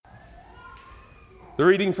The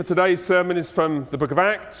reading for today's sermon is from the book of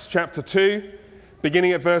Acts, chapter 2,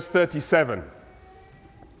 beginning at verse 37.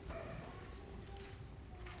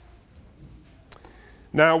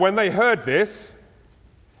 Now, when they heard this,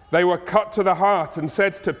 they were cut to the heart and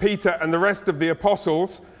said to Peter and the rest of the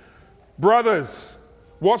apostles, "Brothers,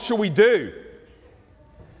 what shall we do?"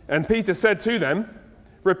 And Peter said to them,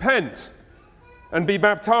 "Repent and be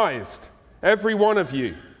baptized, every one of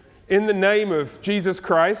you, in the name of Jesus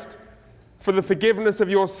Christ, for the forgiveness of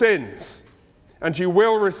your sins, and you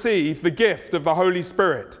will receive the gift of the Holy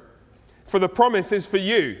Spirit. For the promise is for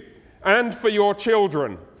you, and for your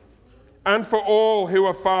children, and for all who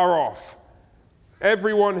are far off,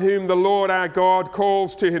 everyone whom the Lord our God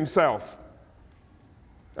calls to himself."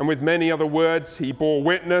 And with many other words he bore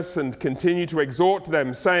witness and continued to exhort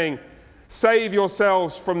them, saying, "Save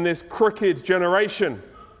yourselves from this crooked generation."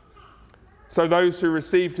 So those who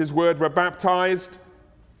received his word were baptized,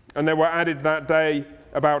 and there were added that day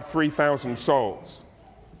about 3,000 souls.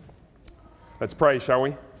 Let's pray, shall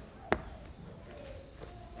we?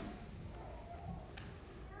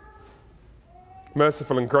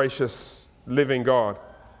 Merciful and gracious living God,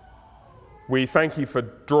 we thank you for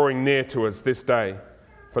drawing near to us this day,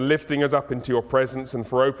 for lifting us up into your presence and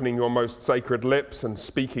for opening your most sacred lips and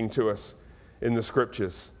speaking to us in the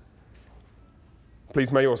scriptures.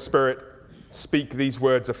 Please may your Spirit speak these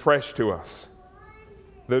words afresh to us,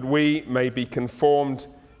 that we may be conformed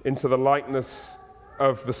into the likeness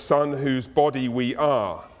of the Son whose body we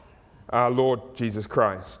are, our Lord Jesus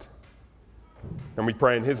Christ. And we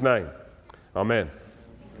pray in his name. Amen.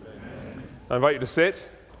 Amen. I invite you to sit,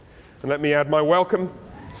 and let me add my welcome,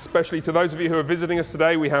 especially to those of you who are visiting us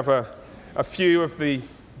today. We have a few of the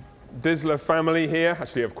Disler family here.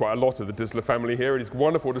 Actually, we have quite a lot of the Disler family here. It is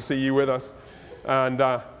wonderful to see you with us. And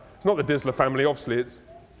it's not the Disler family, obviously, it's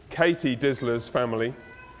Katie Disler's family.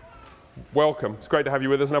 Welcome. It's great to have you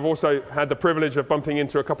with us. And I've also had the privilege of bumping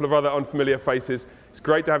into a couple of other unfamiliar faces. It's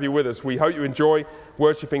great to have you with us. We hope you enjoy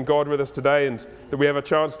worshiping God with us today and that we have a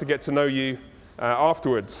chance to get to know you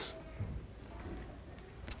afterwards.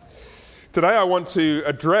 Today I want to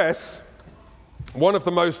address one of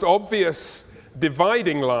the most obvious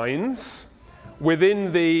dividing lines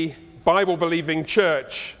within the Bible-believing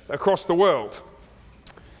church across the world.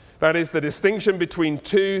 That is the distinction between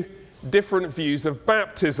two different views of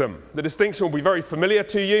baptism. The distinction will be very familiar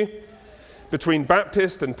to you between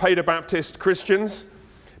Baptist and Paedo-Baptist Christians.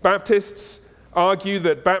 Baptists argue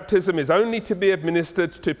that baptism is only to be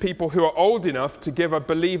administered to people who are old enough to give a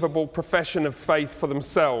believable profession of faith for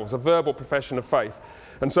themselves, a verbal profession of faith.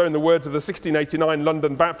 And so in the words of the 1689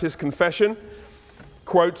 London Baptist Confession,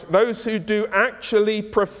 quote, "Those who do actually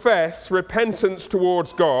profess repentance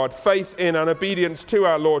towards God, faith in and obedience to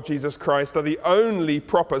our Lord Jesus Christ are the only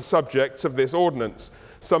proper subjects of this ordinance."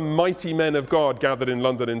 Some mighty men of God gathered in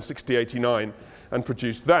London in 1689 and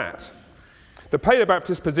produced that. The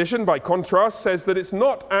Paedo-Baptist position, by contrast, says that it's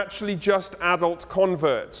not actually just adult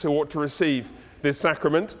converts who ought to receive this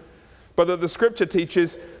sacrament, but that the scripture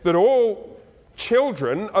teaches that all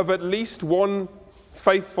children of at least one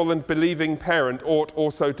faithful and believing parent ought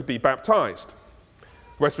also to be baptized.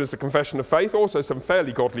 Westminster Confession of Faith, also some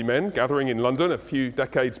fairly godly men gathering in London a few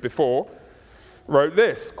decades before, wrote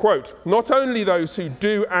this, quote, "Not only those who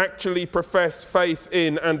do actually profess faith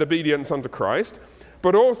in and obedience unto Christ,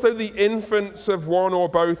 but also the infants of one or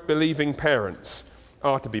both believing parents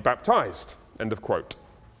are to be baptized," end of quote.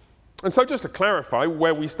 And so just to clarify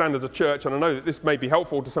where we stand as a church, and I know that this may be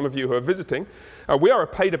helpful to some of you who are visiting, we are a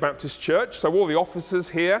Paedo-Baptist church, so all the officers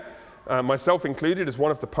here, myself included as one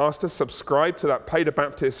of the pastors, subscribe to that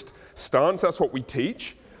Paedo-Baptist stance. That's what we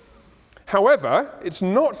teach. However, it's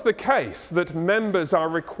not the case that members are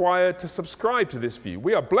required to subscribe to this view.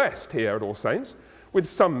 We are blessed here at All Saints with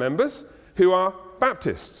some members who are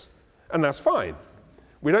Baptists, and that's fine.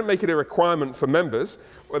 We don't make it a requirement for members.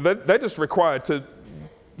 They're just required to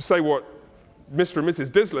say what Mr. and Mrs.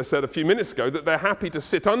 Disler said a few minutes ago, that they're happy to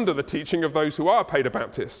sit under the teaching of those who are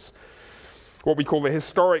Paedo-Baptists, what we call the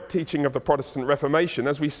historic teaching of the Protestant Reformation,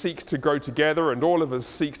 as we seek to grow together and all of us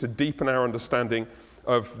seek to deepen our understanding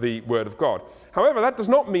of the Word of God. However, that does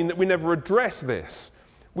not mean that we never address this.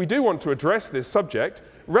 We do want to address this subject,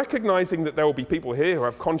 recognizing that there will be people here who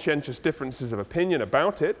have conscientious differences of opinion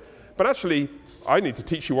about it, but actually, I need to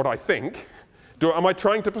teach you what I think. Am I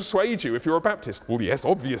trying to persuade you if you're a Baptist? Well, yes,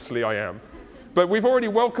 obviously I am. But we've already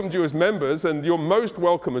welcomed you as members, and you're most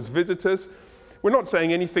welcome as visitors. We're not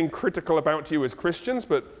saying anything critical about you as Christians,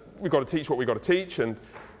 but we've got to teach what we've got to teach. And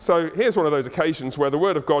so here's one of those occasions where the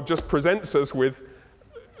Word of God just presents us with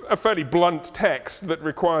a fairly blunt text that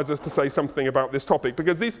requires us to say something about this topic,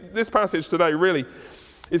 because this passage today really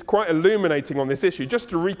is quite illuminating on this issue. Just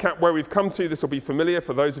to recap where we've come to, this will be familiar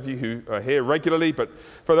for those of you who are here regularly, but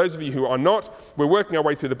for those of you who are not, we're working our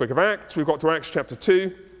way through the book of Acts. We've got to Acts chapter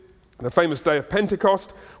 2, the famous day of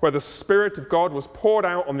Pentecost, where the Spirit of God was poured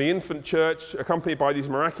out on the infant church, accompanied by these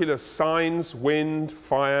miraculous signs, wind,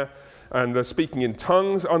 fire, and the speaking in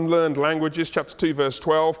tongues, unlearned languages. Chapter 2, verse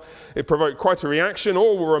 12. It provoked quite a reaction.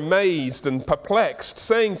 All were amazed and perplexed,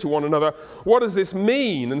 saying to one another, "What does this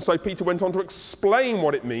mean?" And so Peter went on to explain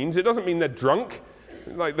what it means. It doesn't mean they're drunk.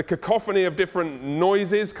 Like the cacophony of different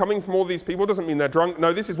noises coming from all these people doesn't mean they're drunk.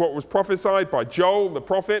 No, this is what was prophesied by Joel, the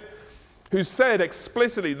prophet, who said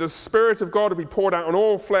explicitly the Spirit of God would be poured out on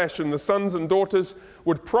all flesh and the sons and daughters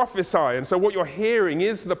would prophesy. And so what you're hearing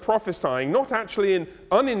is the prophesying, not actually in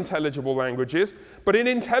unintelligible languages, but in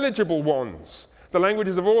intelligible ones. The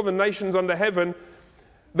languages of all the nations under heaven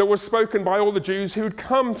that were spoken by all the Jews who'd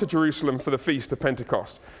come to Jerusalem for the Feast of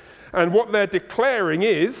Pentecost. And what they're declaring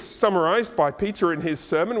is, summarized by Peter in his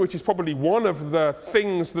sermon, which is probably one of the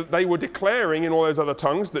things that they were declaring in all those other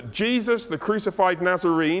tongues, that Jesus, the crucified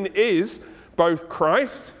Nazarene, is both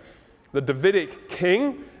Christ, the Davidic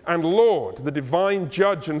King, and Lord, the divine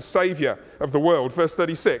judge and Savior of the world. Verse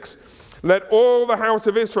 36, "Let all the house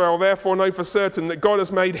of Israel therefore know for certain that God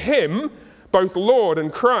has made him both Lord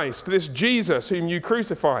and Christ, this Jesus whom you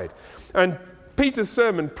crucified." And Peter's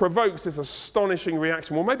sermon provokes this astonishing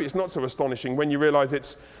reaction. Well, maybe it's not so astonishing when you realize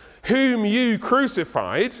it's whom you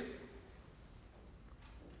crucified,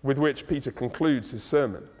 with which Peter concludes his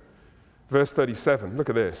sermon. Verse 37, look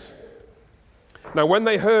at this. "Now when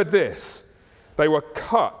they heard this, they were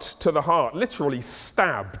cut to the heart," literally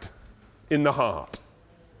stabbed in the heart.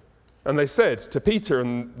 "And they said to Peter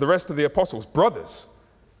and the rest of the apostles, 'Brothers,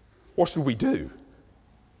 what should we do?'"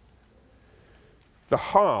 The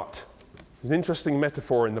heart is an interesting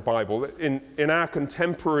metaphor in the Bible. In our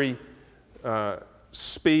contemporary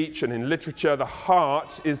speech and in literature, the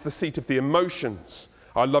heart is the seat of the emotions.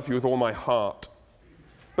 I love you with all my heart.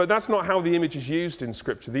 But that's not how the image is used in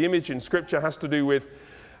Scripture. The image in Scripture has to do with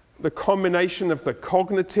the combination of the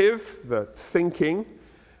cognitive, the thinking,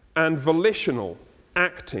 and volitional,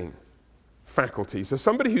 acting faculty. So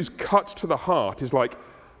somebody who's cut to the heart is like,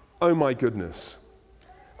 "Oh my goodness,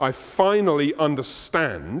 I finally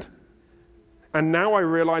understand, and now I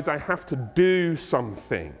realize I have to do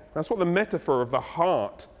something." That's what the metaphor of the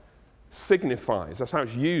heart signifies. That's how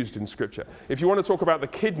it's used in Scripture. If you want to talk about the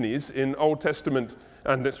kidneys in Old Testament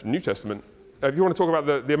and New Testament, if you want to talk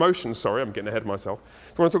about the emotions, sorry, I'm getting ahead of myself.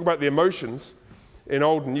 If you want to talk about the emotions in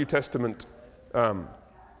Old and New Testament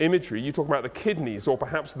imagery, you talk about the kidneys or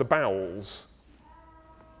perhaps the bowels.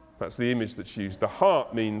 That's the image that's used. The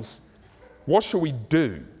heart means, what shall we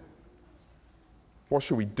do? What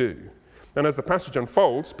shall we do? And as the passage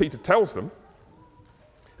unfolds, Peter tells them,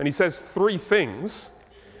 and he says three things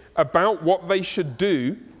about what they should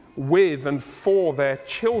do with and for their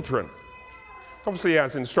children. Obviously, he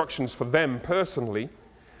has instructions for them personally,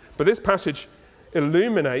 but this passage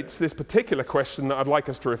illuminates this particular question that I'd like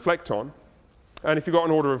us to reflect on. And if you've got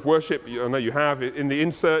an order of worship, I know you have, in the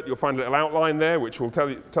insert you'll find a little outline there which will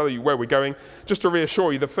tell you where we're going. Just to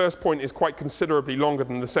reassure you, the first point is quite considerably longer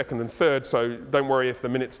than the second and third, so don't worry if the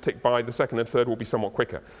minutes tick by, the second and third will be somewhat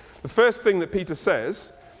quicker. The first thing that Peter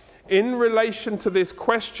says, in relation to this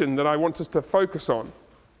question that I want us to focus on,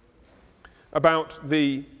 about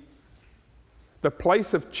the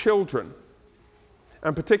place of children,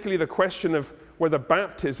 and particularly the question of whether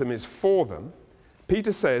baptism is for them,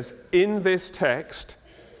 Peter says, in this text,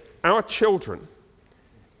 our children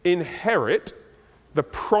inherit the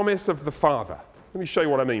promise of the Father. Let me show you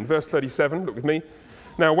what I mean. Verse 37, look with me.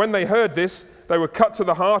 "Now when they heard this, they were cut to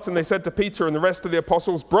the heart, and they said to Peter and the rest of the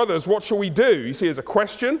apostles, 'Brothers, what shall we do?'" You see, there's a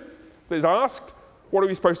question that is asked. What are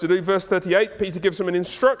we supposed to do? Verse 38, Peter gives them an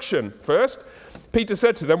instruction. First, Peter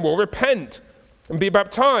said to them, "Well, repent and be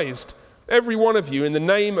baptized, every one of you, in the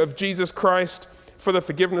name of Jesus Christ for the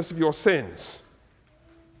forgiveness of your sins."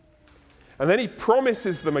 And then he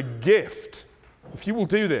promises them a gift. If you will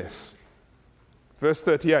do this, verse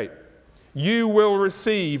 38, you will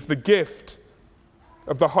receive the gift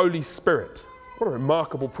of the Holy Spirit. What a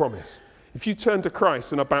remarkable promise. If you turn to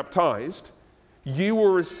Christ and are baptized, you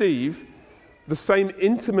will receive the same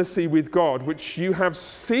intimacy with God which you have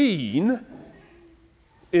seen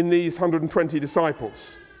in these 120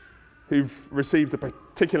 disciples who've received a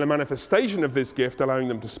particular manifestation of this gift, allowing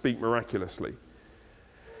them to speak miraculously.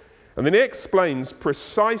 And then he explains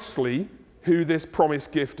precisely who this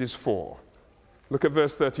promised gift is for. Look at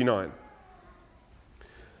verse 39.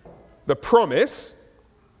 The promise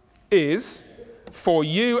is for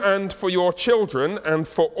you and for your children and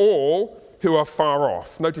for all who are far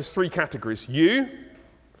off. Notice three categories. You,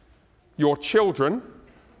 your children,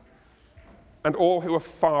 and all who are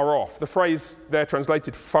far off. The phrase there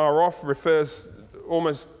translated far off refers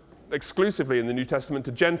almost exclusively in the New Testament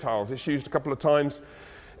to Gentiles. It's used a couple of times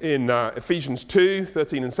in Ephesians 2,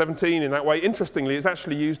 13 and 17 in that way. Interestingly, it's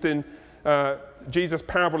actually used in Jesus'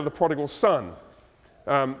 parable of the prodigal son.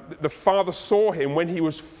 The father saw him when he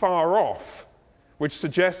was far off, which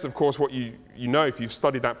suggests, of course, what you know if you've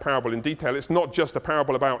studied that parable in detail. It's not just a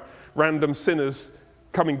parable about random sinners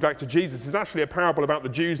coming back to Jesus. It's actually a parable about the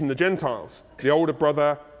Jews and the Gentiles. The older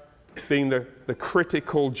brother being the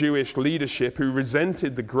critical Jewish leadership who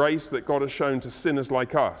resented the grace that God has shown to sinners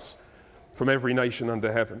like us from every nation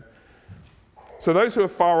under heaven. So those who are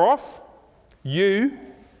far off, you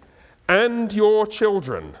and your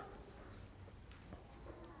children.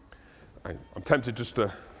 I'm tempted just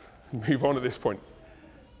to move on at this point.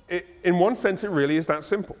 In one sense, it really is that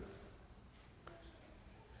simple.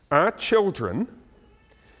 Our children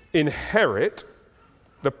inherit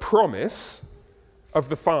the promise of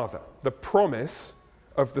the Father, the promise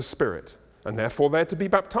of the Spirit, and therefore they're to be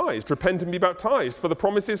baptized. Repent and be baptized, for the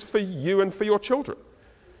promise is for you and for your children.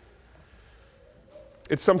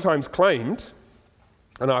 It's sometimes claimed,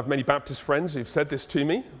 and I have many Baptist friends who've said this to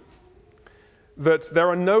me, that there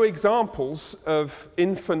are no examples of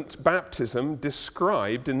infant baptism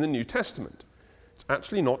described in the New Testament. It's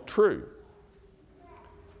actually not true.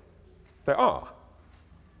 There are.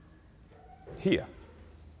 Here.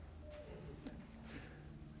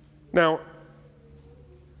 Now,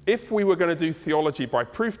 if we were going to do theology by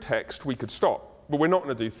proof text, we could stop. But we're not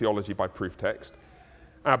going to do theology by proof text.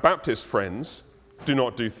 Our Baptist friends do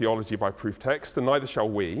not do theology by proof text, and neither shall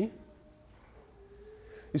we.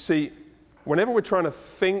 You see, whenever we're trying to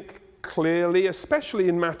think clearly, especially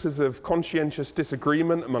in matters of conscientious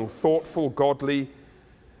disagreement among thoughtful, godly,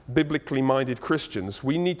 biblically minded Christians,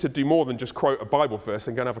 we need to do more than just quote a Bible verse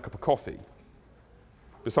and go and have a cup of coffee.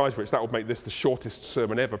 Besides which, that would make this the shortest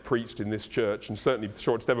sermon ever preached in this church, and certainly the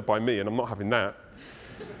shortest ever by me, and I'm not having that.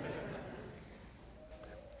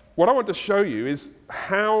 What I want to show you is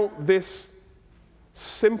how this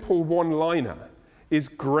simple one-liner is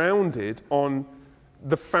grounded on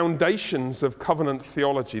the foundations of covenant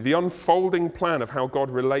theology, the unfolding plan of how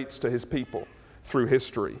God relates to his people through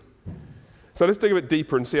history. So let's dig a bit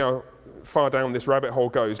deeper and see how far down this rabbit hole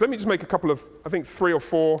goes. Let me just make a couple of, I think,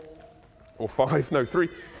 four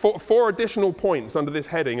additional points under this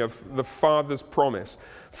heading of the Father's promise.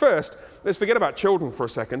 First, let's forget about children for a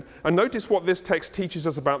second and notice what this text teaches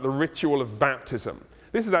us about the ritual of baptism.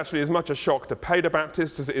 This is actually as much a shock to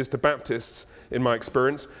paedo-Baptists as it is to Baptists, in my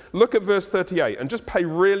experience. Look at verse 38 and just pay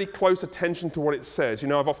really close attention to what it says. You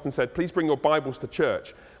know, I've often said, please bring your Bibles to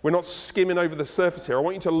church. We're not skimming over the surface here. I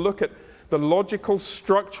want you to look at the logical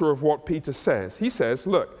structure of what Peter says. He says,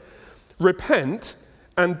 look, repent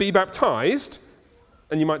and be baptized,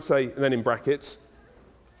 and you might say, and then in brackets,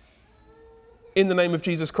 in the name of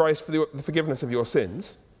Jesus Christ for the forgiveness of your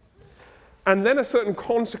sins, and then a certain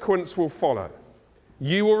consequence will follow.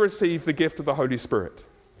 You will receive the gift of the Holy Spirit.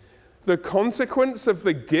 The consequence of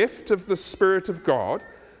the gift of the Spirit of God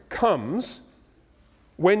comes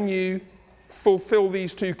when you fulfill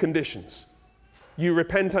these two conditions. You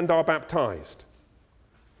repent and are baptized.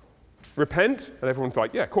 Repent, and everyone's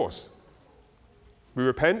like, yeah, of course. We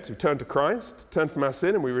repent, we turn to Christ, turn from our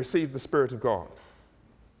sin, and we receive the Spirit of God.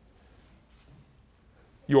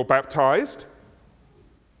 You're baptized,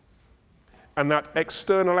 and that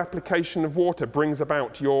external application of water brings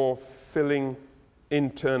about your filling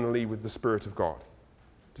internally with the Spirit of God.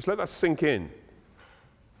 Just let that sink in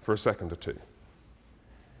for a second or two.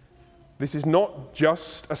 This is not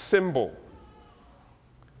just a symbol.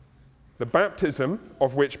 The baptism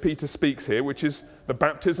of which Peter speaks here, which is the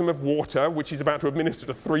baptism of water, which he's about to administer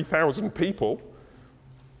to 3,000 people,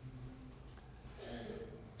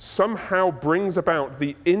 somehow brings about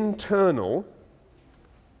the internal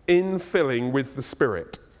infilling with the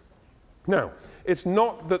Spirit. Now, it's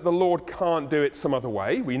not that the Lord can't do it some other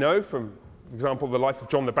way. We know from, for example, the life of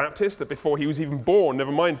John the Baptist that before he was even born,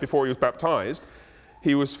 never mind before he was baptized,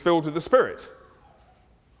 he was filled with the Spirit.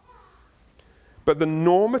 But the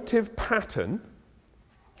normative pattern,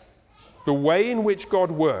 the way in which God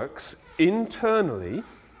works internally,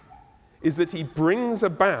 is that he brings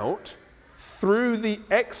about, through the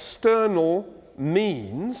external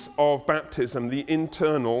means of baptism, the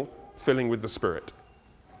internal filling with the Spirit.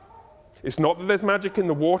 It's not that there's magic in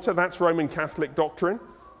the water, that's Roman Catholic doctrine.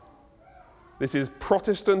 This is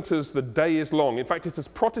Protestant as the day is long. In fact, it's as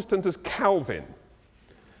Protestant as Calvin.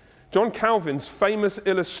 John Calvin's famous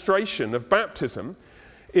illustration of baptism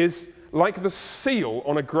is like the seal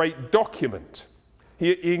on a great document.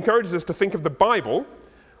 He encourages us to think of the Bible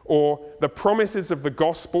or the promises of the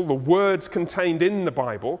gospel, the words contained in the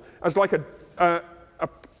Bible, as like a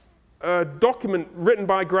document written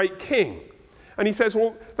by a great king. And he says,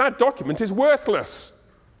 well, that document is worthless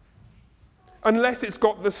unless it's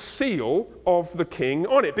got the seal of the king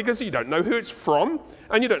on it, because you don't know who it's from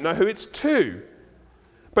and you don't know who it's to.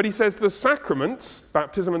 But he says the sacraments,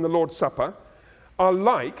 baptism and the Lord's Supper, are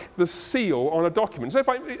like the seal on a document. So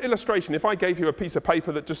if I gave you a piece of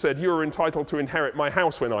paper that just said you're entitled to inherit my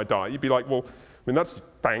house when I die, you'd be like, well, I mean, that's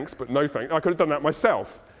thanks, but no thanks. I could have done that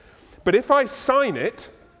myself. But if I sign it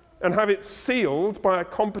and have it sealed by a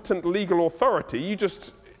competent legal authority, you're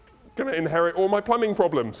just going to inherit all my plumbing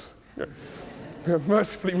problems. Yeah.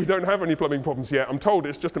 Mercifully, we don't have any plumbing problems yet. I'm told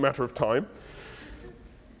it's just a matter of time.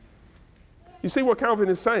 You see what Calvin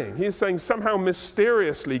is saying? He is saying somehow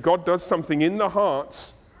mysteriously God does something in the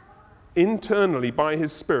hearts internally by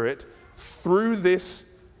his Spirit through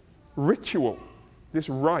this ritual, this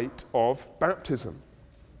rite of baptism.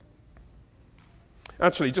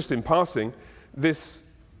 Actually, just in passing, this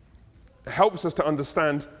helps us to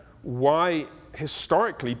understand why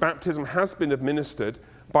historically baptism has been administered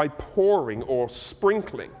by pouring or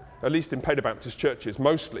sprinkling, at least in Paedobaptist churches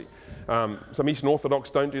mostly. Some Eastern Orthodox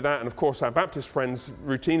don't do that, and of course our Baptist friends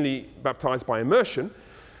routinely baptize by immersion.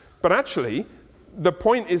 But actually, the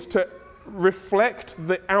point is to reflect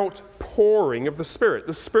the outpouring of the Spirit.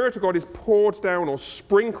 The Spirit of God is poured down or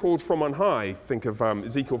sprinkled from on high. Think of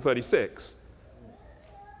Ezekiel 36.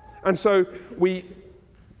 And so we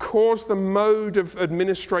cause the mode of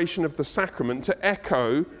administration of the sacrament to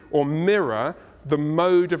echo or mirror the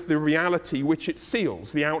mode of the reality which it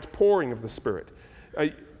seals, the outpouring of the Spirit.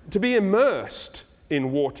 To be immersed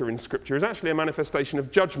in water in Scripture is actually a manifestation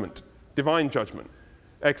of judgment, divine judgment.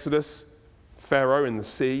 Exodus, Pharaoh in the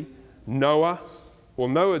sea, Noah. Well,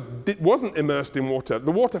 Noah wasn't immersed in water.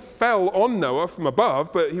 The water fell on Noah from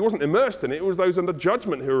above, but he wasn't immersed in it. It was those under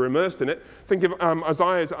judgment who were immersed in it. Think of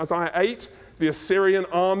Isaiah 8. The Assyrian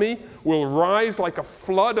army will rise like a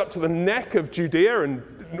flood up to the neck of Judea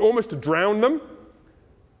and almost to drown them.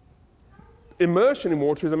 Immersion in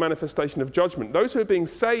water is a manifestation of judgment. Those who are being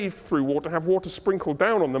saved through water have water sprinkled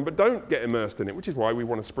down on them, but don't get immersed in it, which is why we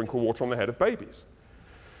want to sprinkle water on the head of babies.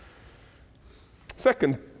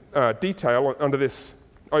 Second detail under this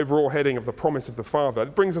overall heading of the promise of the Father,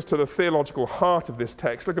 it brings us to the theological heart of this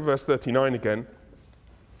text. Look at verse 39 again.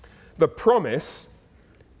 The promise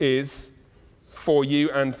is for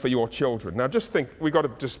you and for your children. Now just think, we've got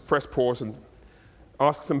to just press pause and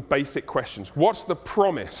ask some basic questions. What's the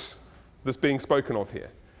promise that's being spoken of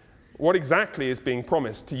here? What exactly is being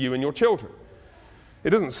promised to you and your children?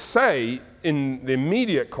 It doesn't say in the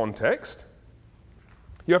immediate context.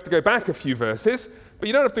 You have to go back a few verses, but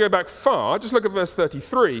you don't have to go back far. Just look at verse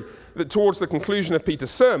 33, that towards the conclusion of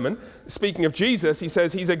Peter's sermon, speaking of Jesus, he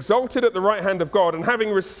says, he's exalted at the right hand of God, and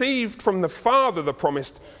having received from the Father the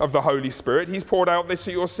promise of the Holy Spirit, he's poured out this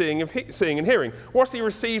that you're seeing and hearing. What's he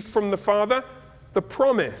received from the Father? The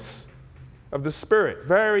promise of the Spirit.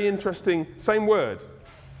 Very interesting, same word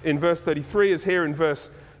in verse 33 as here in verse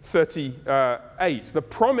 38. The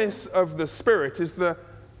promise of the Spirit is the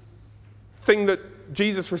thing that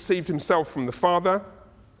Jesus received himself from the Father,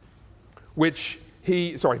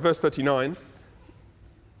 verse 39,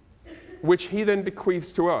 which he then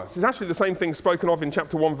bequeaths to us. It's actually the same thing spoken of in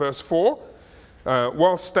chapter 1, verse 4.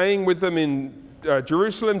 While staying with them in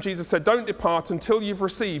Jerusalem, Jesus said, don't depart until you've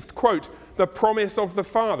received, quote, the promise of the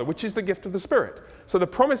Father, which is the gift of the Spirit. So the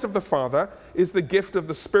promise of the Father is the gift of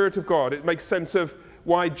the Spirit of God. It makes sense of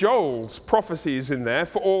why Joel's prophecy is in there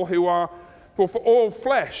for for all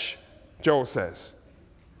flesh, Joel says.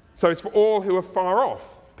 So it's for all who are far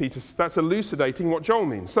off. That's elucidating what Joel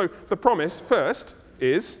means. So the promise first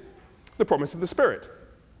is the promise of the Spirit.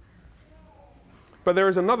 But there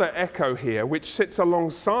is another echo here which sits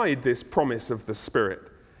alongside this promise of the Spirit,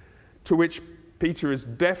 to which Peter is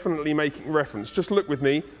definitely making reference. Just look with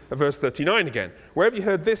me at verse 39 again. Where have you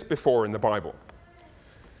heard this before in the Bible?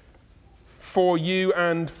 For you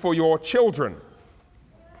and for your children.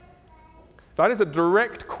 That is a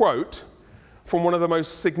direct quote from one of the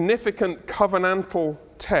most significant covenantal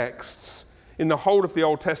texts in the whole of the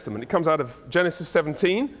Old Testament. It comes out of Genesis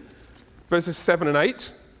 17, verses 7 and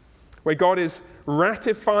 8, where God is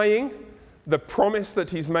ratifying the promise that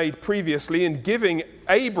he's made previously and giving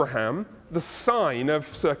Abraham the sign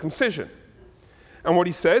of circumcision. And what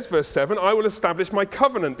he says, verse 7, I will establish my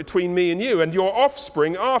covenant between me and you and your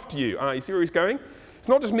offspring after you. You see where he's going? It's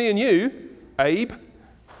not just me and you, Abe.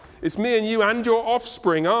 It's me and you and your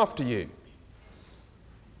offspring after you.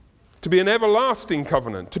 to be an everlasting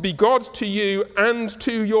covenant, to be God to you and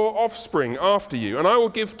to your offspring after you. And I will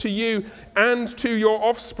give to you and to your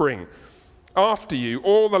offspring after you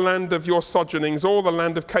all the land of your sojournings, all the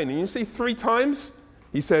land of Canaan. You see 3 times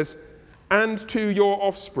he says, and to your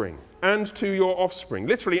offspring, and to your offspring.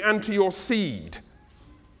 Literally, and to your seed.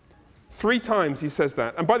 3 times he says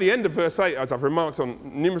that. And by the end of verse 8, as I've remarked on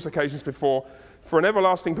numerous occasions before, for an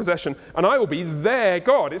everlasting possession, and I will be their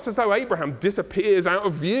God. It's as though Abraham disappears out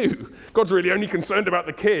of view. God's really only concerned about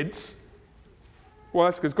the kids. Well,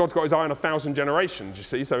 that's because God's got his eye on 1,000 generations, you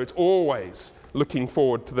see, so it's always looking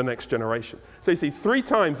forward to the next generation. So you see 3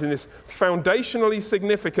 times in this foundationally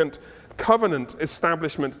significant covenant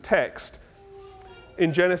establishment text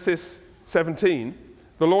in Genesis 17,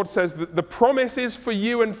 the Lord says that the promise is for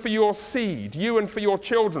you and for your seed, you and for your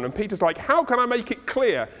children. And Peter's like, how can I make it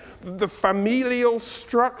clear that the familial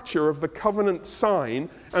structure of the covenant sign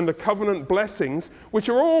and the covenant blessings, which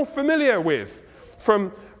are all familiar with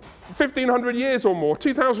from 1,500 years or more,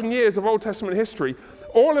 2,000 years of Old Testament history,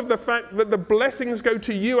 all of the fact that the blessings go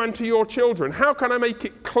to you and to your children, how can I make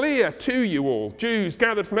it clear to you all, Jews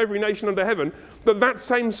gathered from every nation under heaven, that that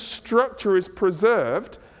same structure is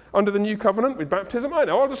preserved under the new covenant with baptism? I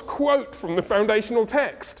know, I'll just quote from the foundational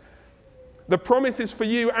text. The promise is for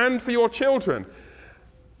you and for your children.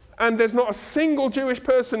 And there's not a single Jewish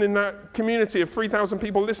person in that community of 3,000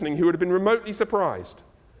 people listening who would have been remotely surprised.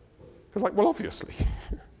 It's like, well, obviously.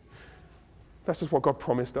 That's just what God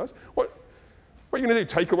promised us. What are you going to do,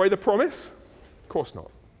 take away the promise? Of course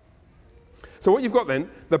not. So what you've got then,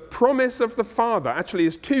 the promise of the Father actually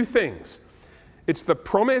is 2 things. It's the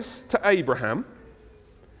promise to Abraham,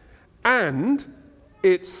 and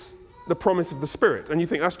it's the promise of the Spirit. And you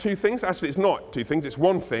think that's 2 things? Actually, it's not 2 things, it's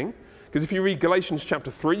 1 thing. Because if you read Galatians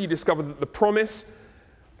chapter 3, you discover that the promise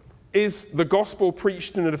is the gospel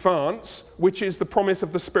preached in advance, which is the promise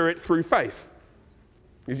of the Spirit through faith.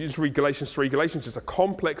 If you just read Galatians 3, Galatians is a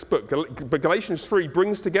complex book, but Galatians 3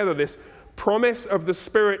 brings together this promise of the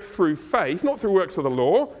Spirit through faith, not through works of the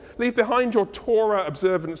law. Leave behind your Torah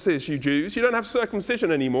observances, you Jews. You don't have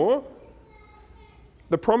circumcision anymore.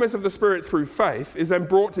 The promise of the Spirit through faith is then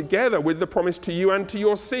brought together with the promise to you and to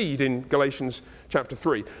your seed in Galatians chapter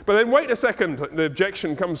 3. But then wait a second, the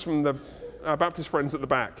objection comes from the Baptist friends at the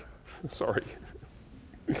back. Sorry.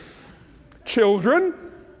 Children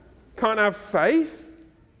can't have faith.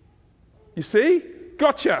 You see?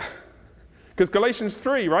 Gotcha. Because Galatians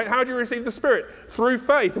 3, right? How do you receive the Spirit? Through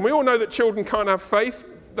faith. And we all know that children can't have faith.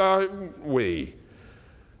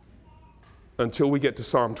 Until we get to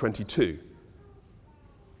Psalm 22.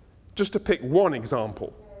 Just to pick one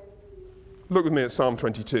example. Look with me at Psalm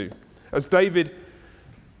 22. As David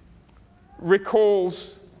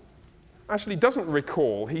doesn't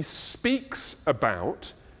recall, he speaks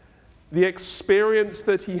about the experience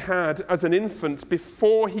that he had as an infant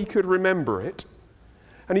before he could remember it.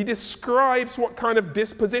 And he describes what kind of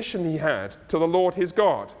disposition he had to the Lord his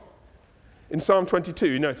God. In Psalm 22,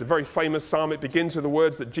 you know, it's a very famous psalm. It begins with the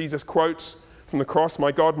words that Jesus quotes from the cross,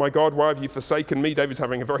 my God, why have you forsaken me? David's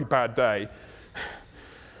having a very bad day.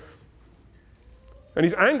 And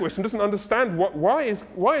he's anguished and doesn't understand why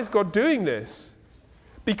is God doing this?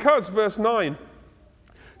 Because, verse 9,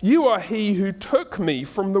 you are he who took me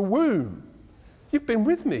from the womb. You've been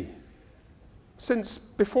with me since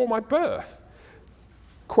before my birth.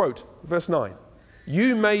 Quote, verse 9,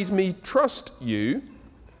 you made me trust you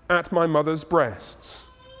at my mother's breasts.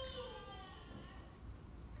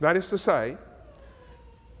 That is to say,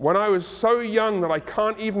 when I was so young that I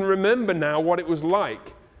can't even remember now what it was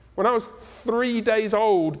like, when I was 3 days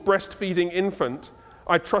old, breastfeeding infant,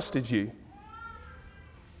 I trusted you.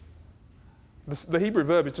 The Hebrew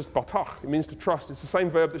verb is just batach. It means to trust. It's the same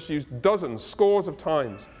verb that's used dozens, scores of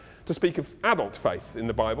times to speak of adult faith in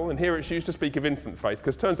the Bible, and here it's used to speak of infant faith,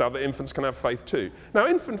 because it turns out that infants can have faith too. Now,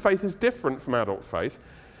 infant faith is different from adult faith,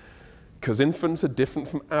 because infants are different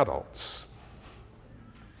from adults.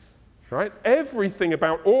 Right? Everything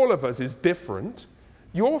about all of us is different.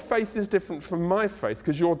 Your faith is different from my faith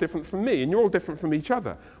because you're different from me, and you're all different from each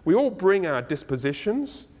other. We all bring our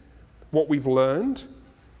dispositions, what we've learned,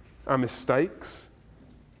 our mistakes,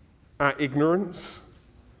 our ignorance,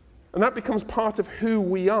 and that becomes part of who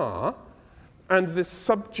we are, and the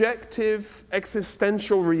subjective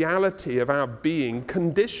existential reality of our being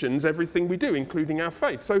conditions everything we do, including our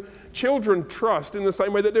faith. So children trust in the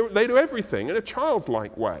same way that they do everything, in a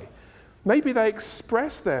childlike way. Maybe they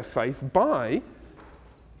express their faith by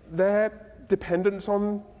their dependence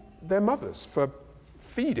on their mothers for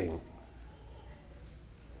feeding.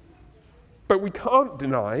 But we can't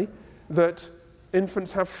deny that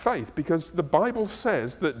infants have faith? Because the Bible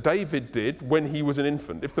says that David did when he was an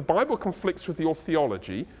infant. If the Bible conflicts with your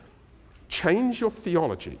theology, change your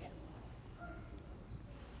theology.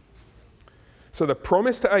 So the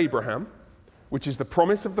promise to Abraham, which is the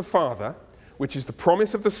promise of the Father, which is the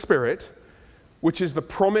promise of the Spirit, which is the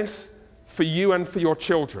promise for you and for your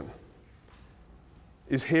children,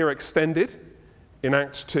 is here extended in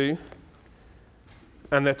Acts 2.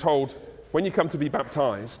 And they're told, when you come to be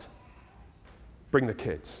baptized, bring the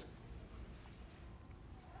kids.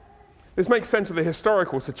 This makes sense of the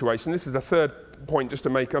historical situation. This is the third point just to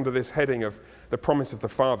make under this heading of the promise of the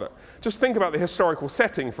Father. Just think about the historical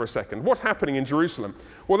setting for a second. What's happening in Jerusalem?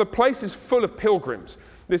 Well, the place is full of pilgrims.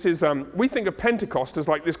 This is, we think of Pentecost as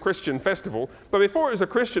like this Christian festival, but before it was a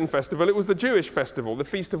Christian festival, it was the Jewish festival, the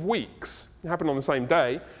Feast of Weeks. It happened on the same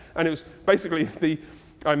day, and it was basically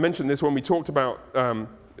I mentioned this when we talked about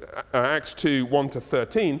Acts 2, 1 to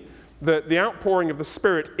 13, that the outpouring of the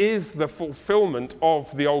Spirit is the fulfillment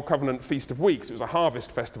of the Old Covenant Feast of Weeks. It was a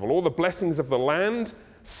harvest festival. All the blessings of the land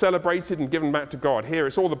celebrated and given back to God. Here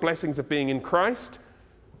it's all the blessings of being in Christ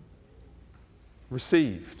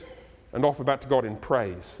received and offered back to God in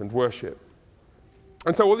praise and worship.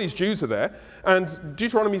 And so all these Jews are there, and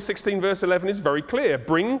Deuteronomy 16 verse 11 is very clear.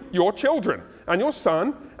 Bring your children and your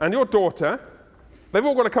son and your daughter. They've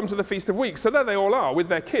all got to come to the Feast of Weeks. So there they all are with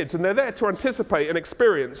their kids, and they're there to anticipate and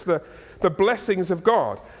experience the blessings of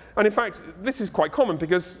God. And in fact, this is quite common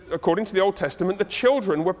because according to the Old Testament, the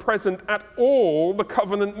children were present at all the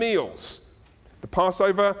covenant meals. The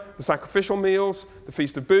Passover, the sacrificial meals, the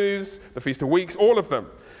Feast of Booths, the Feast of Weeks, all of them.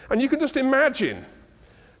 And you can just imagine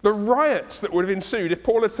the riots that would have ensued if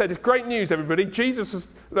Paul had said, it's great news, everybody, Jesus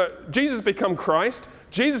has become Christ,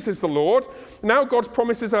 Jesus is the Lord. Now God's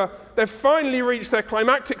promises they've finally reached their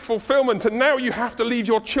climactic fulfillment, and now you have to leave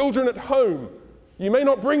your children at home. You may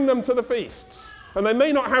not bring them to the feasts, and they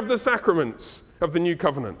may not have the sacraments of the new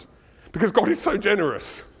covenant, because God is so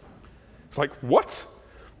generous. It's like, what?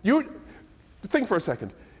 Think for a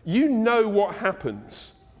second. You know what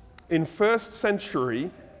happens in first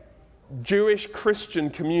century Jewish Christian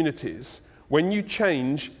communities when you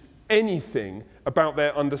change anything about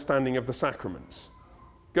their understanding of the sacraments.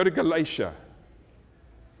 Go to Galatia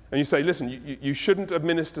and you say, listen, you shouldn't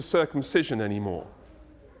administer circumcision anymore.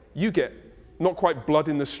 You get not quite blood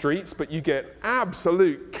in the streets, but you get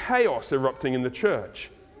absolute chaos erupting in the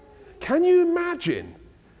church. Can you imagine?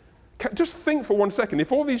 Just think for 1 second,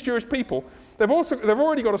 if all these Jewish people, they've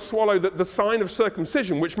already got to swallow the sign of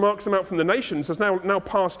circumcision, which marks them out from the nations, has now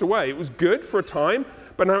passed away. It was good for a time,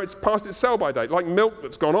 but now it's past its sell-by date, like milk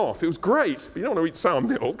that's gone off. It was great, but you don't want to eat sour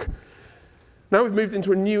milk. Now we've moved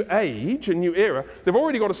into a new age, a new era. They've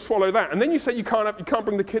already got to swallow that. And then you say you can't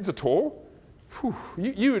bring the kids at all? Whew,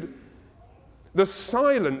 the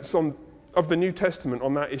silence of the New Testament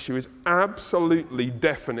on that issue is absolutely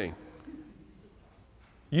deafening.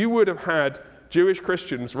 You would have had Jewish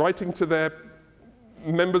Christians writing to their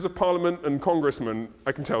members of parliament and congressmen,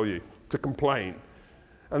 I can tell you, to complain.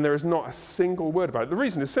 And there is not a single word about it. The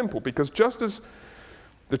reason is simple, because just as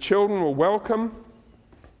the children were welcome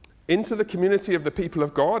into the community of the people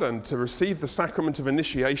of God and to receive the sacrament of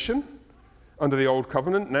initiation under the Old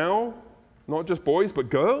Covenant, now, not just boys, but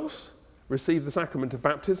girls receive the sacrament of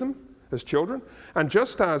baptism as children. And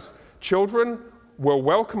just as children were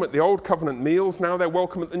welcome at the Old Covenant meals, now they're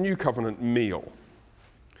welcome at the New Covenant meal.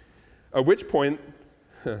 At which point,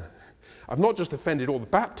 I've not just offended all the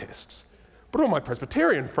Baptists, but all my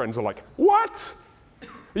Presbyterian friends are like, what?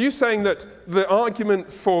 Are you saying that the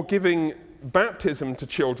argument for giving baptism to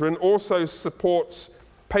children also supports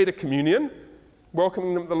paedo communion,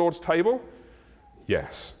 welcoming them at the Lord's table?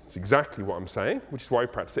 Yes, it's exactly what I'm saying, which is why we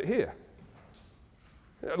practice it here.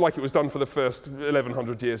 Like it was done for the first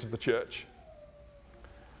 1100 years of the church.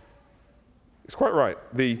 It's quite right.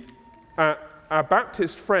 Our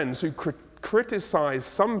Baptist friends who criticize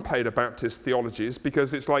some paedo-Baptist theologies,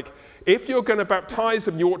 because it's like, if you're going to baptize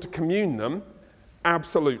them, you ought to commune them.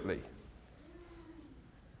 Absolutely.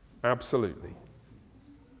 Absolutely.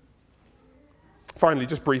 Finally,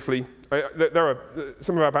 just briefly,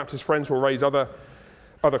 some of our Baptist friends will raise other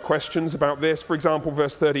questions about this. For example,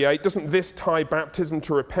 verse 38, doesn't this tie baptism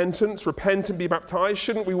to repentance? Repent and be baptized?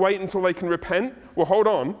 Shouldn't we wait until they can repent? Well, hold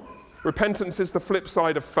on. Repentance is the flip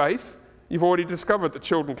side of faith. You've already discovered that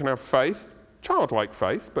children can have faith, childlike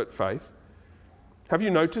faith, but faith. Have you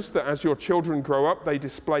noticed that as your children grow up, they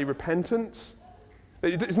display repentance?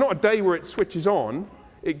 It's not a day where it switches on.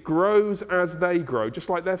 It grows as they grow, just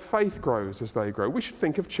like their faith grows as they grow. We should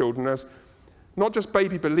think of children as not just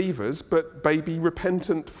baby believers, but baby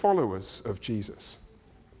repentant followers of Jesus.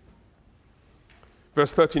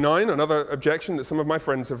 Verse 39, another objection that some of my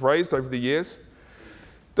friends have raised over the years.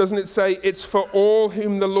 Doesn't it say, it's for all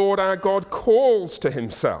whom the Lord our God calls to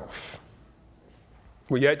himself?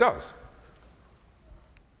 Well, yeah, it does.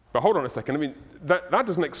 But hold on a second. I mean, that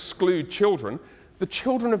doesn't exclude children. The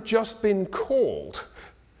children have just been called.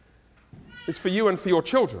 It's for you and for your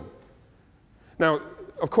children. Now,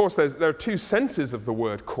 of course, there are two senses of the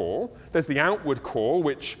word call. There's the outward call,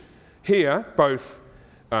 which here both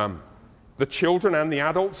the children and the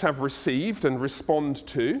adults have received and respond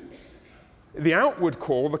to. The outward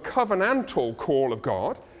call, the covenantal call of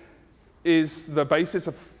God, is the basis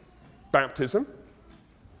of baptism.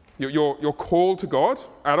 You're called to God.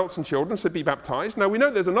 Adults and children should be baptized. Now, we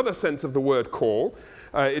know there's another sense of the word call.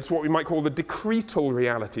 It's what we might call the decretal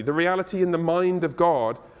reality, the reality in the mind of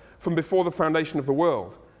God from before the foundation of the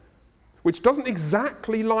world, which doesn't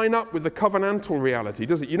exactly line up with the covenantal reality,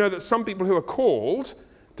 does it? You know that some people who are called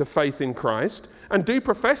to faith in Christ and do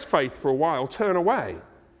profess faith for a while turn away,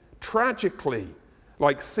 tragically,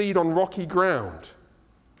 like seed on rocky ground.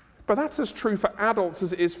 But that's as true for adults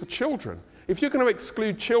as it is for children. If you're going to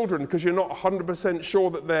exclude children because you're not 100%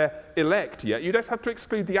 sure that they're elect yet, you just have to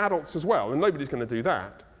exclude the adults as well, and nobody's going to do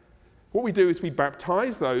that. What we do is we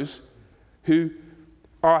baptize those who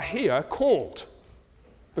are here called.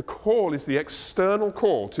 The call is the external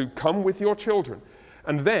call to come with your children.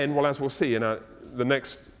 And then, well, as we'll see in the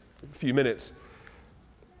next few minutes,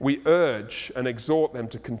 we urge and exhort them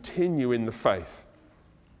to continue in the faith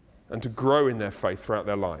and to grow in their faith throughout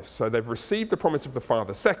their lives. So they've received the promise of the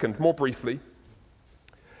Father. Second, more briefly,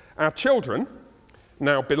 our children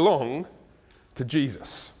now belong to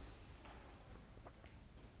Jesus.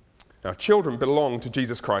 Our children belong to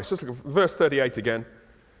Jesus Christ. Just look at verse 38 again.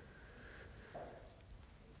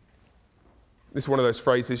 This is one of those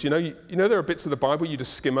phrases, you know there are bits of the Bible you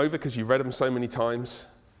just skim over because you've read them so many times.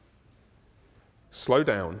 Slow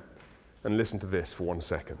down and listen to this for 1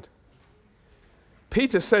 second.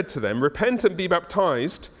 Peter said to them, repent and be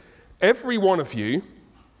baptized, every one of you,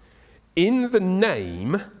 in the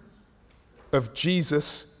name of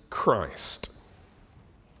Jesus Christ.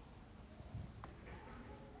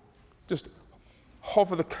 Just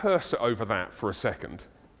hover the cursor over that for a second.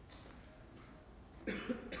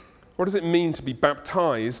 What does it mean to be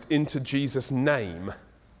baptized into Jesus' name?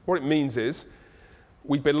 What it means is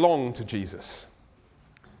we belong to Jesus.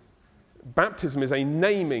 Baptism is a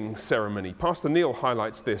naming ceremony. Pastor Neil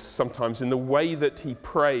highlights this sometimes in the way that he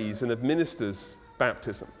prays and administers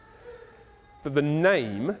baptism. That the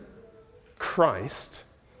name Christ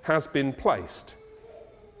has been placed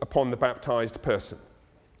upon the baptized person.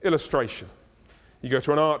 Illustration. You go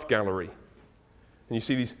to an art gallery and you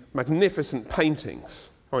see these magnificent paintings.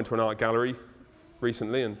 I went to an art gallery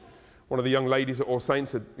recently and one of the young ladies at All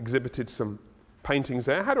Saints had exhibited some paintings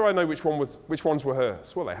there. How do I know which ones were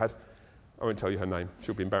hers? Well, they had, I won't tell you her name,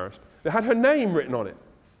 she'll be embarrassed. They had her name written on it,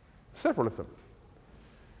 several of them.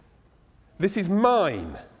 This is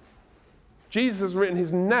mine. Jesus has written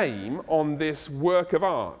his name on this work of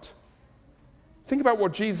art. Think about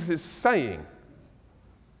what Jesus is saying.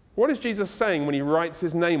 What is Jesus saying when he writes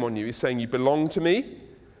his name on you? He's saying, you belong to me.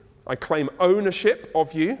 I claim ownership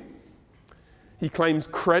of you. He claims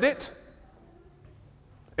credit.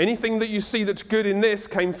 Anything that you see that's good in this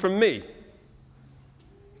came from me.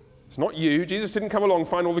 It's not you. Jesus didn't come along,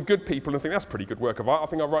 find all the good people and think, that's a pretty good work of art. I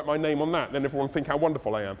think I'll write my name on that. Then everyone will think how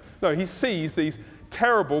wonderful I am. No, he sees these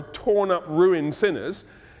terrible, torn up, ruined sinners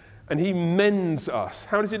and he mends us.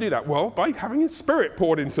 How does he do that? Well, by having his Spirit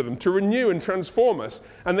poured into them to renew and transform us.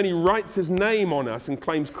 And then he writes his name on us and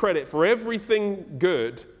claims credit for everything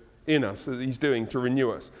good in us that he's doing to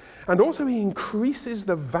renew us. And also he increases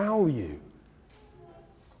the value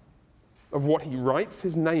of what he writes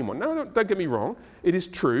his name on. Now, don't get me wrong. It is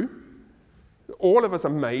true. All of us are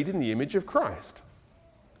made in the image of Christ.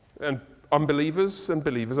 And unbelievers and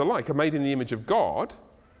believers alike are made in the image of God.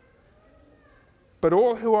 But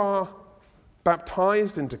all who are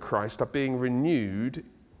baptized into Christ are being renewed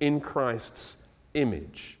in Christ's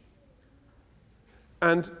image.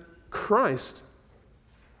 And Christ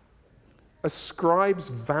ascribes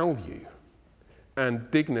value and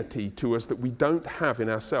dignity to us that we don't have in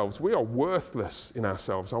ourselves. We are worthless in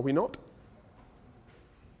ourselves, are we not?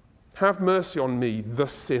 Have mercy on me, the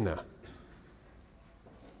sinner,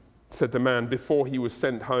 said the man before he was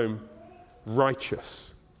sent home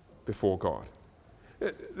righteous before God.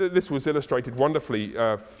 This was illustrated wonderfully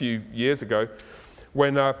a few years ago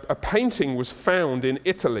when a painting was found in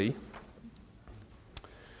Italy.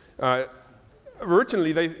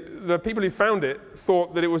 Originally, the people who found it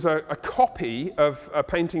thought that it was a copy of a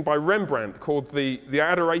painting by Rembrandt called the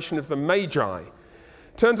Adoration of the Magi.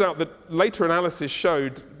 Turns out that later analysis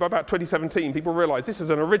showed, by about 2017, people realized this is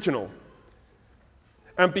an original.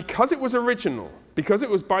 And because it was original, because it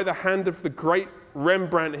was by the hand of the great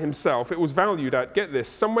Rembrandt himself, it was valued at, get this,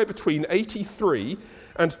 somewhere between $83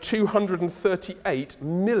 and $238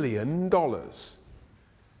 million.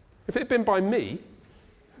 If it had been by me,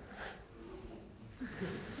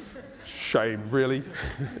 shame, really.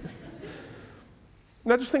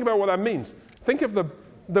 Now just think about what that means. Think of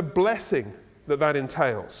the blessing that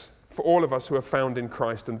entails for all of us who are found in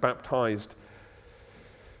Christ and baptized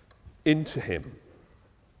into him.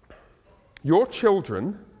 Your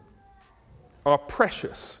children are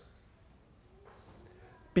precious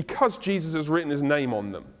because Jesus has written his name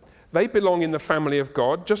on them. They belong in the family of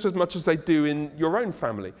God just as much as they do in your own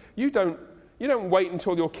family. You don't wait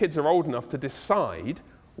until your kids are old enough to decide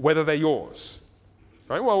whether they're yours.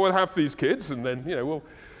 Right? Well, we'll have these kids and then, we'll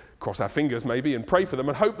cross our fingers maybe and pray for them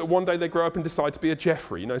and hope that one day they grow up and decide to be a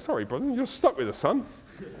Jeffrey. Sorry, brother, you're stuck with a son.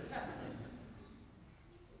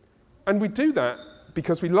 And we do that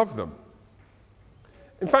because we love them.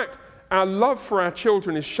 In fact, our love for our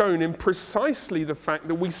children is shown in precisely the fact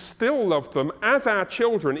that we still love them as our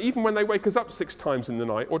children, even when they wake us up 6 times in the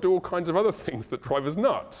night or do all kinds of other things that drive us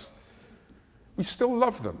nuts. We still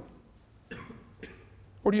love them.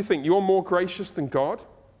 What do you think? You're more gracious than God? Do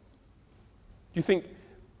you think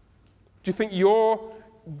you're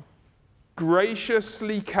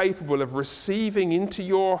graciously capable of receiving into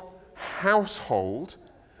your household,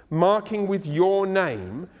 marking with your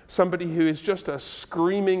name, somebody who is just a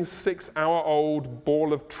screaming 6-hour-old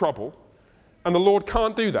ball of trouble, and the Lord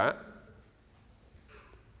can't do that?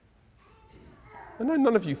 I know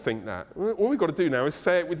none of you think that. All we've got to do now is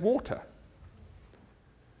say it with water.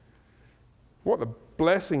 What a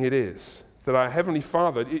blessing it is that our Heavenly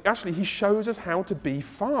Father, actually he shows us how to be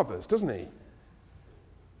fathers, doesn't he?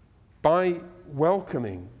 By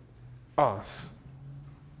welcoming us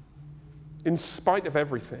in spite of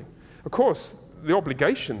everything. Of course, the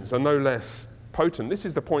obligations are no less potent. This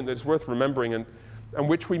is the point that's worth remembering and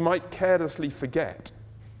which we might carelessly forget.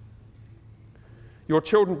 Your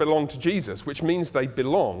children belong to Jesus, which means they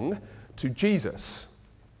belong to Jesus.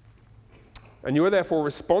 And you are therefore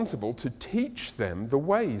responsible to teach them the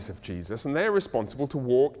ways of Jesus, and they're responsible to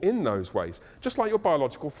walk in those ways, just like your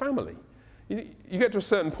biological family. You get to a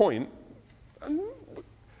certain point, and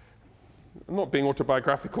I'm not being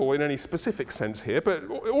autobiographical in any specific sense here, but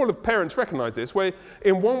all of parents recognize this, where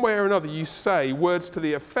in one way or another you say words to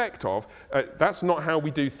the effect of, that's not how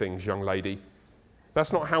we do things, young lady.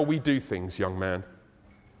 That's not how we do things, young man.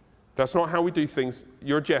 That's not how we do things.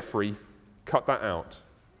 You're Jeffrey, cut that out.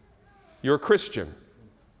 You're a Christian.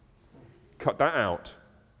 Cut that out.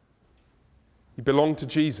 You belong to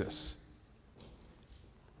Jesus.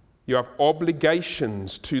 You have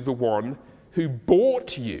obligations to the one who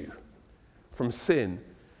bought you from sin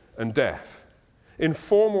and death. In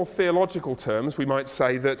formal theological terms, we might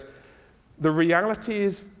say that the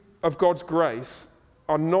realities of God's grace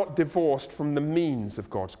are not divorced from the means of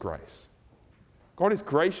God's grace. God is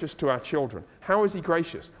gracious to our children. How is he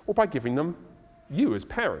gracious? Well, by giving them you as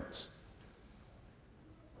parents.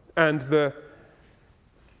 And the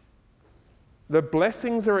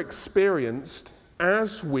blessings are experienced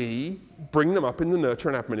as we bring them up in the nurture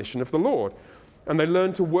and admonition of the Lord. And they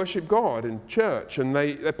learn to worship God in church, and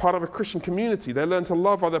they're part of a Christian community. They learn to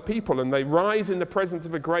love other people, and they rise in the presence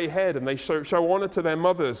of a grey head, and they show honor to their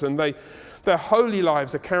mothers, and their holy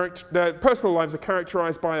lives their personal lives are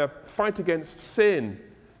characterized by a fight against sin.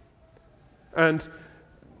 And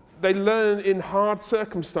they learn in hard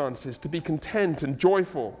circumstances to be content and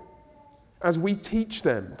joyful as we teach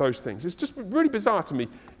them those things. It's just really bizarre to me.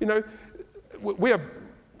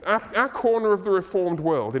 Our corner of the Reformed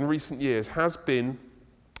world in recent years has been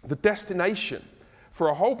the destination for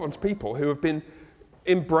a whole bunch of people who have been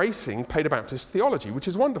embracing Paedo-Baptist theology, which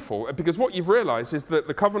is wonderful, because what you've realized is that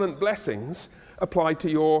the covenant blessings apply to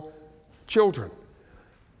your children.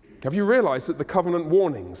 Have you realized that the covenant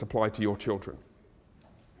warnings apply to your children?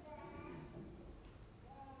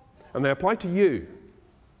 And they apply to you.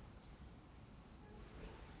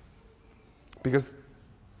 Because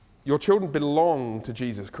your children belong to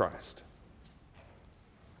Jesus Christ.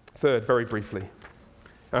 Third, very briefly,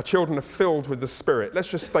 our children are filled with the Spirit.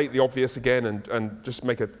 Let's just state the obvious again and just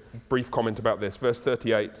make a brief comment about this. Verse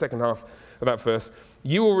 38, second half of that verse.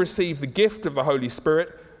 You will receive the gift of the Holy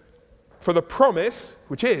Spirit, for the promise,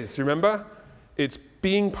 which is, remember, it's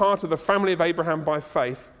being part of the family of Abraham by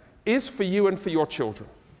faith, is for you and for your children.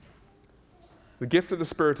 The gift of the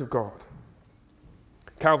Spirit of God.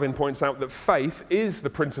 Calvin points out that faith is the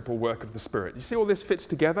principal work of the Spirit. You see all this fits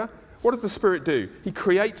together? What does the Spirit do? He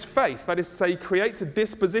creates faith. That is to say, he creates a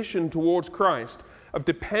disposition towards Christ of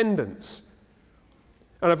dependence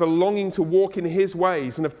and of a longing to walk in his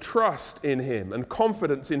ways and of trust in him and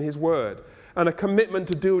confidence in his word and a commitment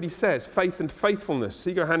to do what he says. Faith and faithfulness,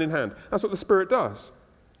 see, go hand in hand. That's what the Spirit does.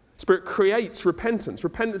 The Spirit creates repentance.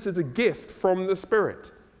 Repentance is a gift from the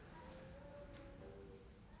Spirit.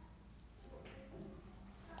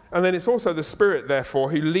 And then it's also the Spirit,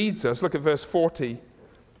 therefore, who leads us. Look at verse 40.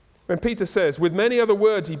 When Peter says, with many other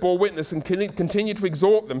words he bore witness and continued to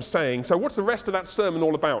exhort them, saying, so what's the rest of that sermon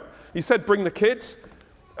all about? He said, bring the kids.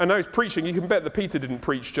 And now he's preaching. You can bet that Peter didn't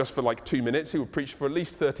preach just for like 2 minutes. He would preach for at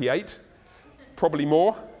least 38, probably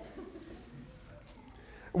more.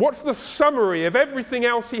 What's the summary of everything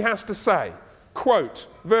else he has to say? Quote,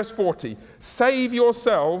 verse 40, save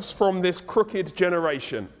yourselves from this crooked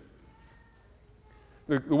generation.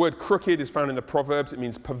 The word crooked is found in the Proverbs. It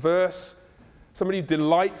means perverse, somebody who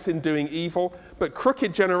delights in doing evil. But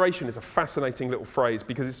crooked generation is a fascinating little phrase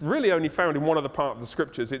because it's really only found in one other part of the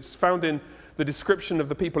scriptures. It's found in the description of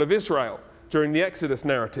the people of Israel during the Exodus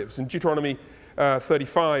narratives. In Deuteronomy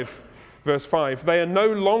 35, verse 5, they are no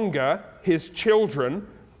longer his children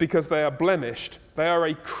because they are blemished. They are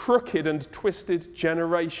a crooked and twisted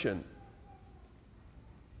generation.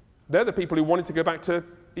 They're the people who wanted to go back to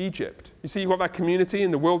Egypt. You see, you've got that community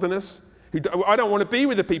in the wilderness. I don't want to be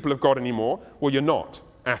with the people of God anymore. Well, you're not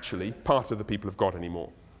actually part of the people of God anymore.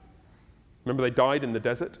 Remember, they died in the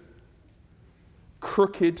desert?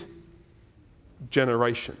 Crooked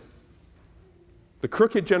generation. The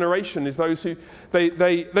crooked generation is those who,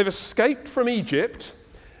 they've escaped from Egypt,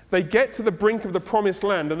 they get to the brink of the promised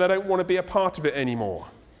land and they don't want to be a part of it anymore.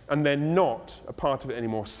 And they're not a part of it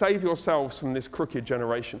anymore. Save yourselves from this crooked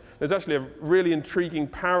generation. There's actually a really intriguing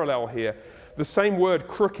parallel here. The same word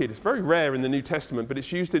crooked is very rare in the New Testament, but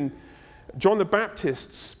it's used in John the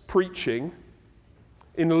Baptist's preaching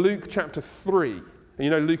in Luke chapter 3. And you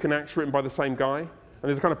know Luke and Acts written by the same guy? And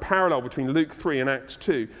there's a kind of parallel between Luke 3 and Acts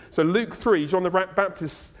 2. So Luke 3, John the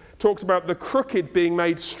Baptist talks about the crooked being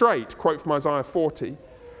made straight, quote from Isaiah 40.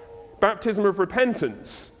 Baptism of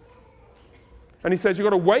repentance. And he says you've got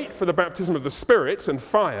to wait for the baptism of the Spirit and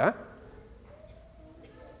fire.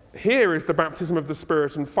 Here is the baptism of the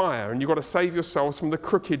Spirit and fire, and you've got to save yourselves from the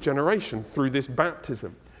crooked generation through this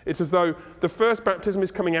baptism. It's as though the first baptism is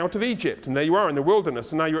coming out of Egypt, and there you are in the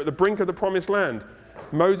wilderness, and now you're at the brink of the promised land.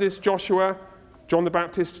 Moses, Joshua, John the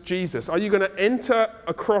Baptist, Jesus. Are you going to enter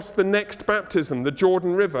across the next baptism, the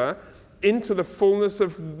Jordan River, into the fullness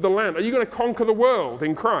of the land? Are you going to conquer the world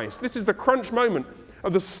in Christ? This is the crunch moment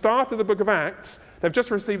of the start of the book of Acts. They've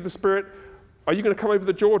just received the Spirit. Are you going to come over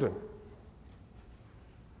the Jordan?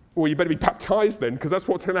 Well, you better be baptized then, because that's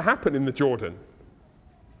what's going to happen in the Jordan.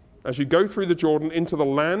 As you go through the Jordan into the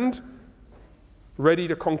land, ready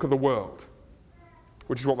to conquer the world,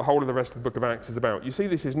 which is what the whole of the rest of the book of Acts is about. You see,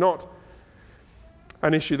 this is not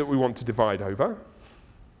an issue that we want to divide over,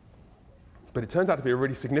 but it turns out to be a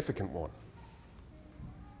really significant one.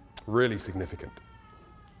 Really significant.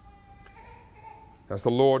 As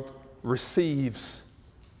the Lord receives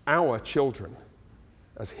our children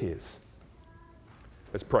as his.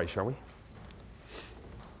 Let's pray, shall we?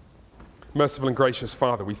 Merciful and gracious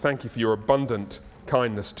Father, we thank you for your abundant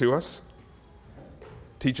kindness to us.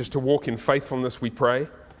 Teach us to walk in faithfulness, we pray,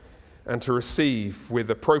 and to receive with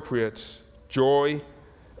appropriate joy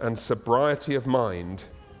and sobriety of mind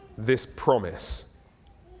this promise.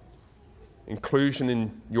 Inclusion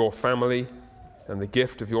in your family and the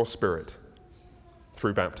gift of your Spirit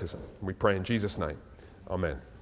through baptism. We pray in Jesus' name. Amen.